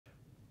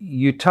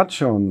You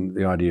touch on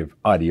the idea of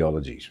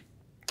ideologies.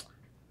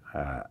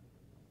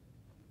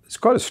 It's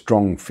quite a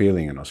strong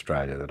feeling in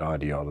Australia that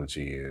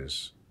ideology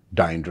is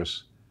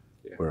dangerous.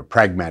 Yeah. We're a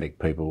pragmatic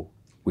people.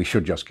 We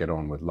should just get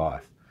on with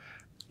life.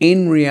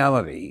 In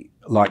reality,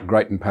 like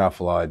great and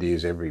powerful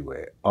ideas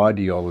everywhere,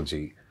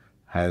 ideology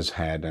has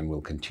had and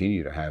will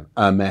continue to have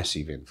a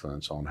massive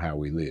influence on how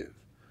we live.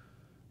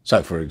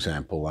 So, for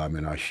example,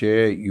 I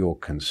share your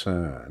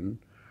concern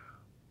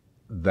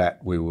that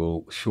we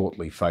will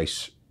shortly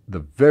face the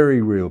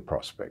very real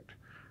prospect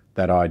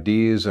that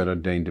ideas that are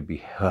deemed to be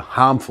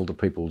harmful to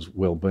people's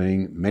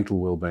well-being, mental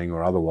well-being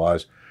or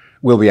otherwise,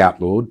 will be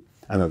outlawed,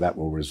 and that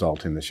will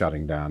result in the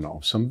shutting down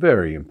of some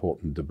very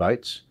important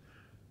debates.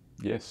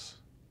 Yes.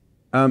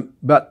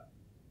 But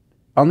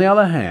on the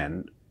other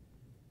hand,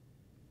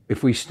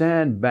 if we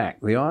stand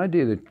back, the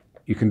idea that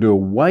you can do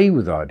away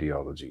with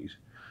ideologies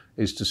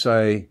is to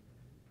say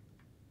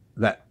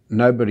that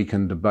nobody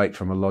can debate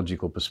from a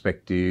logical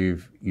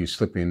perspective. You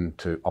slip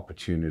into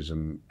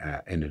opportunism,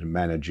 into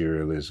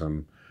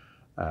managerialism,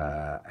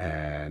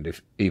 and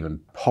if even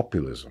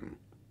populism.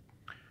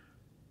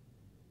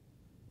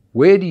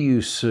 Where do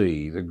you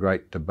see the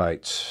great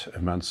debates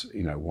amongst,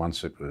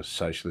 once it was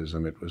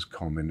socialism, it was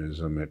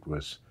communism, it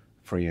was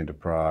free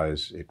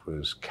enterprise, it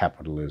was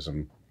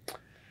capitalism.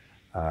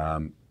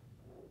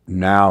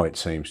 Now it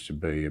seems to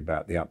be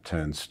about the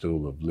upturned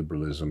stool of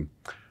liberalism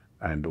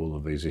and all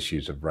of these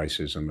issues of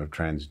racism, of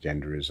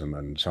transgenderism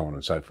and so on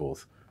and so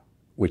forth,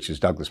 which, as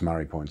Douglas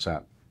Murray points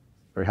out,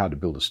 very hard to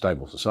build a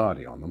stable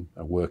society on them,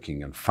 a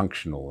working and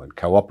functional and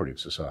cooperative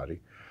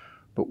society.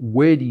 But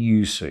where do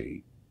you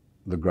see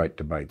the great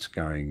debates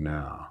going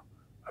now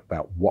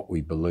about what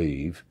we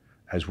believe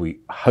as we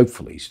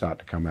hopefully start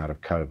to come out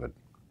of COVID?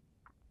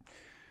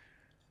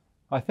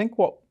 I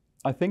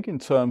think in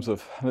terms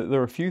of, there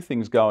are a few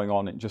things going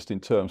on just in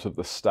terms of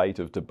the state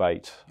of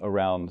debate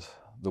around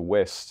the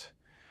West.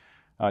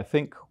 I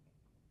think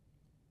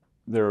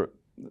there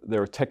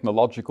are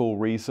technological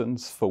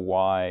reasons for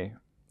why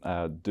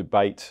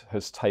debate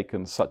has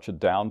taken such a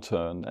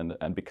downturn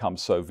and become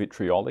so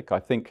vitriolic. I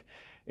think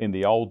in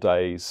the old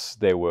days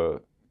there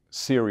were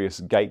serious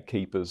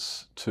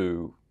gatekeepers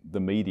to the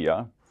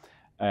media,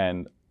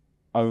 and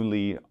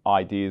only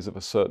ideas of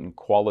a certain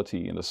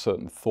quality and a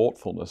certain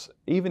thoughtfulness,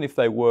 even if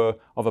they were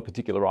of a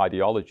particular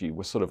ideology,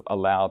 were sort of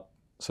allowed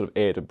sort of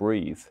air to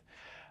breathe.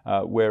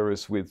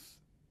 Whereas with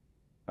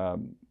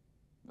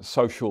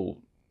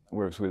social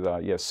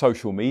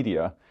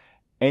media,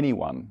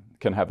 anyone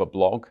can have a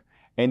blog,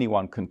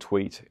 anyone can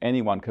tweet,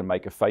 anyone can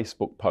make a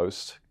Facebook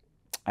post.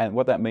 And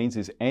what that means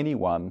is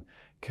anyone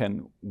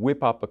can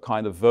whip up a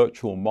kind of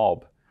virtual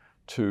mob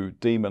to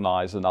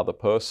demonize another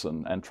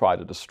person and try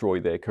to destroy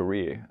their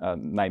career,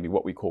 namely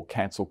what we call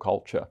cancel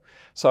culture.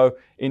 So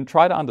in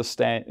trying to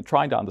understand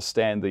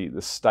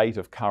the state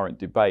of current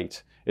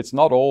debate, it's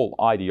not all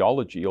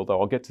ideology, although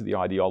I'll get to the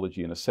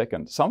ideology in a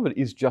second. Some of it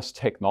is just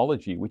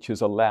technology, which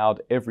has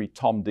allowed every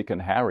Tom, Dick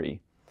and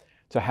Harry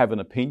to have an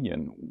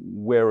opinion,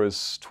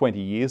 whereas 20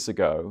 years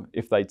ago,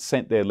 if they'd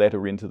sent their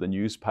letter into the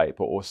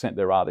newspaper or sent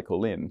their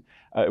article in,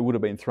 it would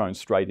have been thrown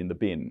straight in the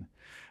bin.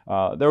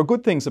 There are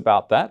good things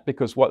about that,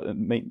 because what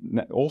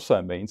it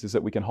also means is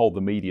that we can hold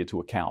the media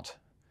to account.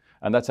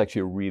 And that's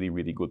actually a really,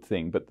 really good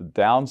thing. But the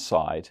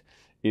downside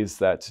is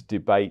that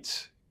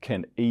debate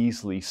can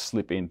easily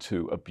slip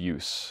into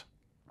abuse.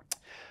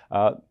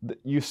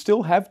 You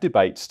still have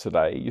debates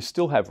today, you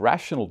still have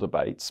rational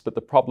debates, but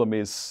the problem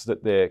is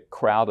that they're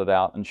crowded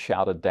out and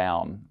shouted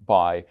down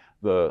by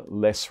the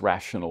less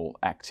rational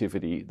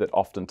activity that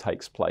often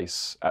takes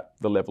place at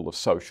the level of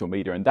social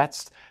media. And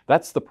that's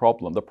the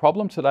problem. The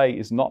problem today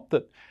is not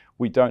that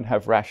we don't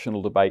have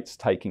rational debates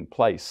taking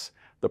place.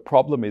 The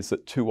problem is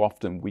that too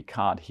often we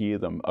can't hear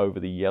them over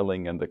the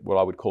yelling and what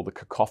I would call the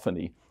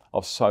cacophony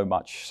of so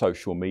much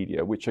social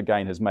media, which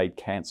again has made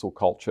cancel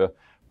culture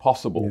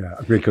possible. Yeah,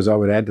 because I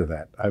would add to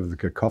that, over the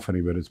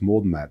cacophony, but it's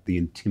more than that, the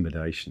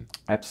intimidation.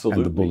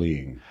 Absolutely. And the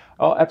bullying.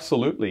 Oh,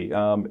 absolutely.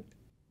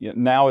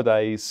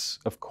 Nowadays,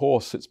 of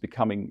course, it's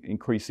becoming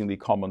increasingly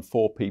common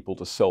for people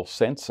to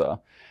self-censor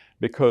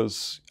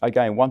because,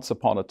 again, once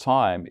upon a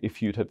time, if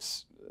you'd have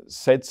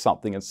said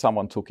something and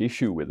someone took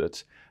issue with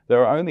it,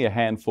 there are only a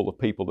handful of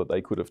people that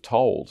they could have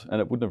told, and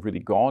it wouldn't have really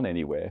gone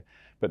anywhere.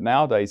 But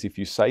nowadays, if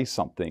you say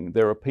something,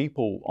 there are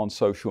people on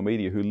social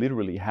media who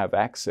literally have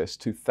access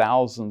to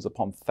thousands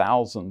upon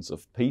thousands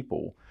of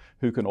people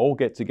who can all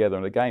get together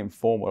and again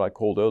form what I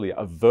called earlier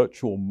a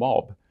virtual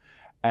mob,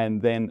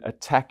 and then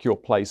attack your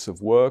place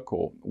of work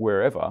or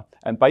wherever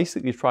and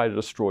basically try to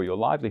destroy your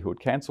livelihood,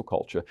 cancel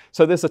culture.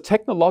 So there's a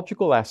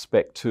technological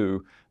aspect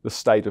to the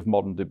state of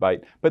modern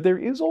debate, but there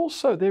is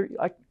also,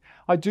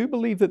 I do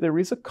believe that there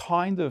is a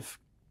kind of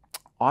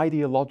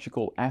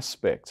ideological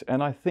aspect,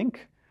 and I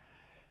think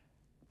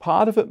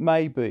part of it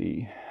may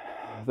be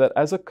that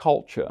as a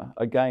culture,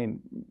 again,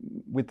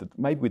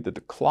 maybe with the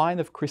decline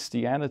of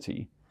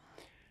Christianity,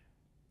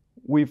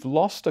 we've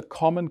lost a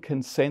common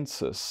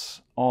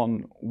consensus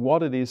on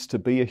what it is to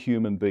be a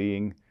human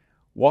being,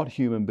 what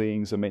human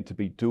beings are meant to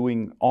be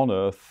doing on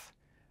Earth,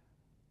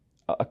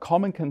 a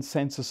common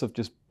consensus of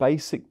just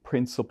basic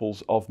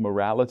principles of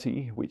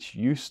morality, which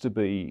used to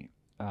be,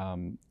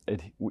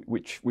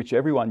 which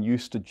everyone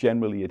used to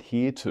generally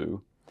adhere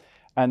to.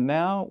 And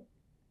now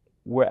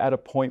we're at a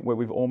point where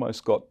we've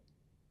almost got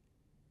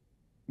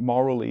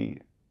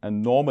morally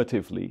and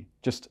normatively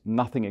just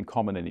nothing in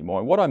common anymore.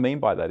 And what I mean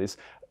by that is,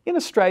 in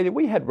Australia,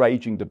 we had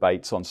raging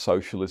debates on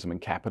socialism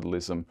and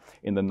capitalism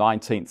in the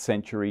 19th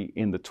century,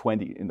 in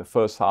the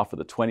first half of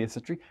the 20th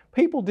century.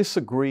 People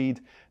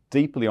disagreed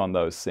deeply on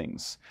those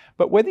things.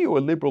 But whether you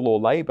were Liberal or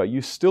Labor,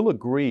 you still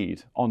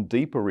agreed on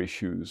deeper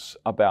issues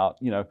about,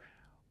 you know,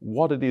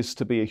 what it is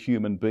to be a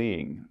human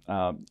being,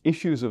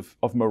 issues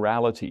of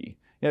morality.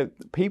 You know,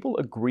 people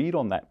agreed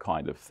on that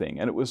kind of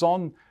thing. And it was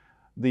on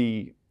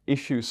the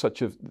issues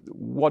such as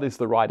what is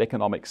the right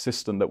economic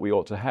system that we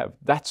ought to have.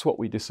 That's what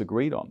we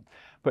disagreed on.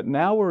 But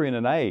now we're in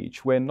an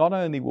age where not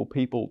only will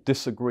people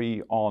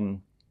disagree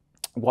on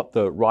what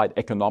the right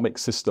economic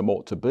system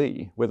ought to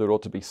be, whether it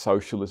ought to be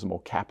socialism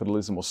or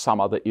capitalism or some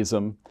other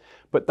ism,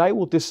 but they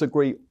will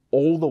disagree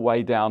all the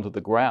way down to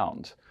the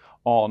ground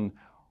on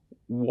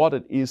what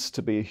it is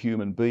to be a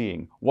human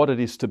being, what it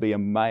is to be a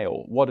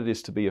male, what it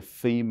is to be a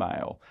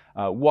female,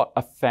 what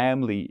a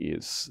family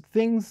is.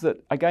 Things that,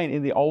 again,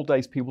 in the old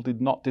days, people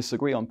did not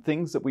disagree on,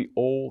 things that we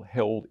all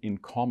held in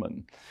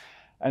common.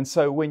 And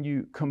so when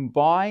you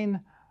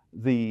combine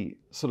the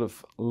sort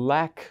of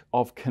lack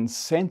of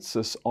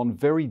consensus on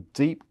very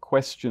deep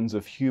questions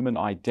of human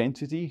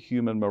identity,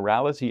 human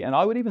morality, and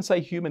I would even say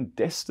human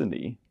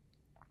destiny,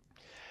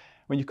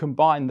 when you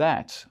combine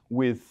that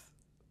with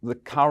the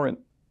current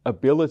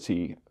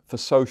ability for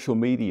social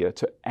media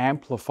to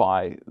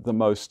amplify the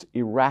most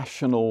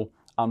irrational,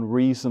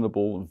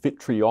 unreasonable,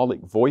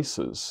 vitriolic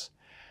voices,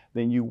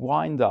 then you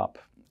wind up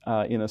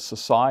in a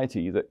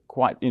society that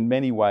quite in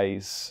many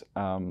ways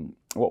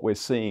what we're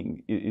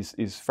seeing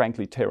is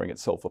frankly tearing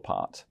itself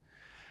apart.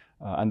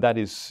 And that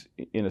is,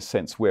 in a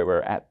sense, where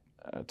we're at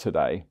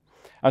today.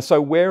 And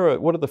so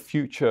what are the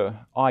future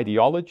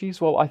ideologies?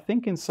 Well, I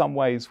think in some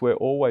ways we're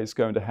always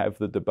going to have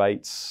the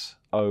debates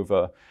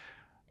over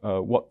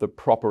what the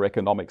proper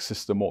economic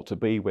system ought to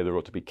be, whether it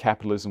ought to be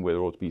capitalism, whether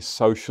it ought to be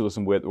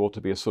socialism, whether it ought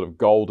to be a sort of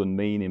golden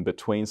mean in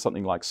between,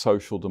 something like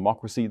social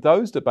democracy.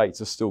 Those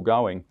debates are still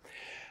going.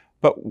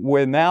 But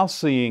we're now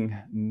seeing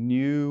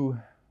new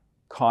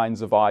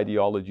kinds of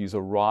ideologies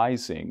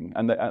arising.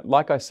 And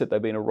like I said,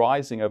 they've been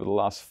arising over the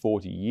last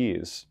 40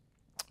 years.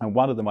 And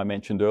one of them I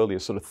mentioned earlier,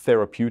 sort of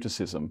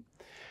therapeuticism.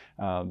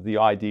 The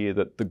idea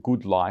that the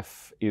good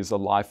life is a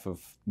life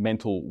of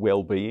mental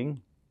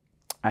well-being,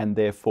 and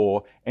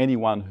therefore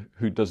anyone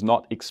who does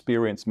not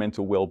experience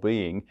mental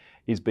well-being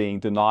is being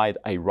denied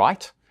a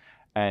right.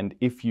 And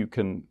if you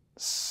can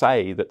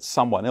say that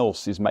someone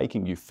else is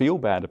making you feel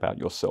bad about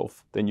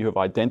yourself, then you have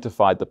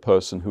identified the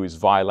person who is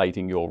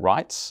violating your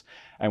rights.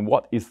 And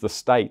what is the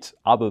state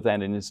other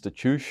than an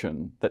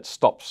institution that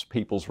stops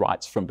people's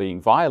rights from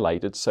being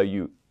violated? So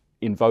you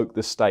invoke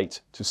the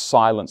state to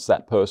silence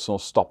that person or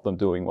stop them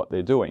doing what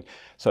they're doing.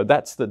 So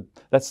that's the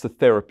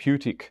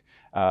therapeutic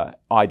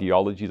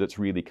ideology that's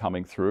really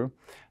coming through.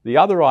 The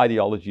other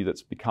ideology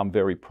that's become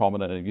very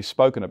prominent, and you've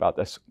spoken about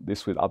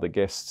this with other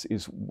guests,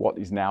 is what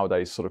is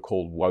nowadays sort of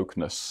called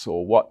wokeness,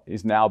 or what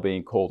is now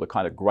being called a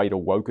kind of great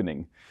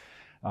awakening.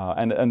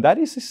 And that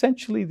is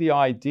essentially the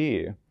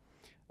idea,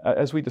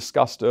 as we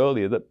discussed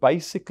earlier, that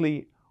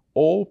basically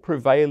all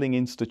prevailing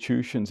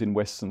institutions in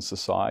Western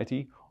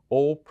society,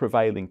 all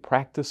prevailing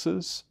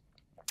practices,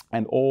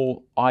 and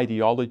all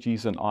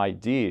ideologies and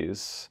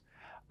ideas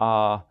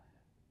are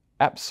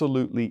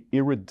absolutely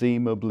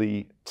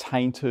irredeemably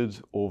tainted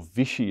or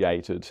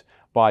vitiated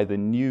by the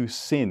new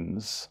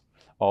sins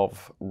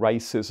of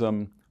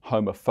racism,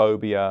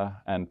 homophobia,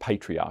 and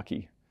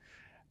patriarchy.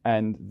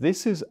 And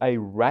this is a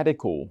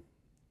radical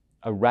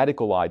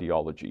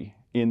ideology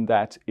in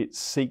that it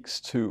seeks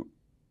to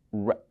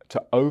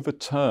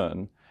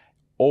overturn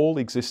all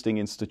existing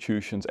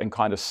institutions and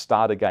kind of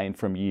start again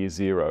from year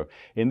zero.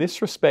 In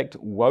this respect,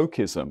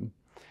 wokeism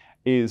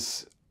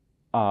is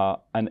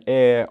an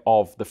heir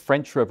of the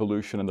French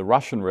Revolution and the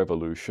Russian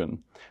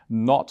Revolution,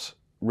 not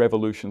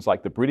revolutions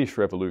like the British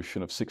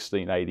Revolution of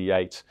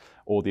 1688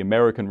 or the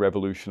American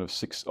Revolution of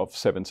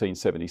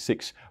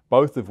 1776,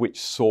 both of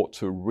which sought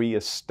to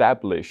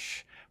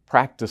re-establish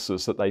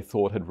practices that they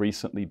thought had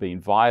recently been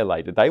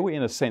violated. They were,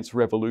 in a sense,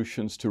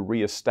 revolutions to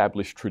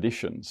re-establish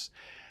traditions.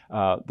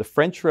 The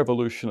French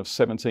Revolution of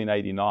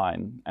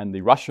 1789 and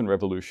the Russian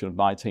Revolution of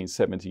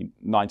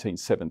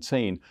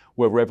 1917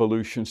 were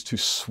revolutions to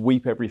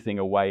sweep everything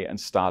away and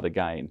start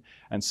again.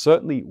 And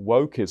certainly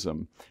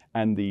wokeism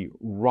and the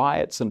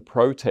riots and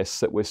protests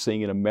that we're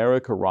seeing in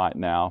America right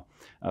now,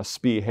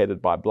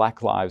 spearheaded by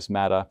Black Lives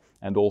Matter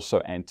and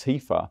also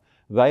Antifa,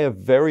 they are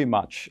very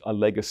much a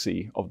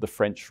legacy of the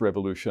French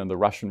Revolution and the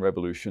Russian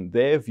Revolution.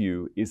 Their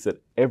view is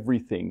that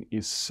everything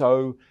is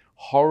so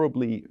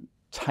horribly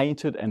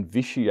tainted and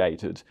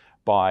vitiated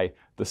by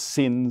the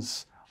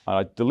sins,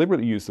 I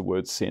deliberately use the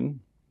word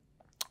sin,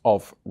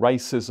 of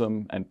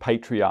racism and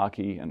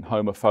patriarchy and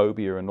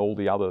homophobia and all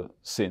the other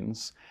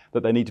sins,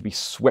 that they need to be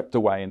swept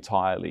away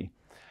entirely.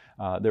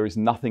 there is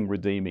nothing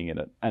redeeming in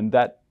it. And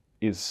that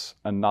is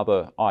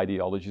another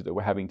ideology that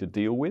we're having to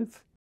deal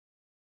with.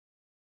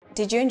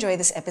 Did you enjoy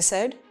this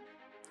episode?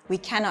 We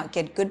cannot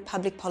get good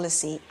public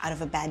policy out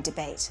of a bad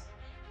debate.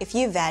 If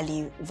you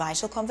value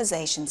vital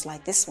conversations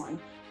like this one,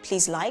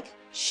 please like,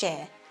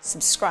 share,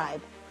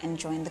 subscribe, and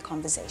join the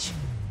conversation.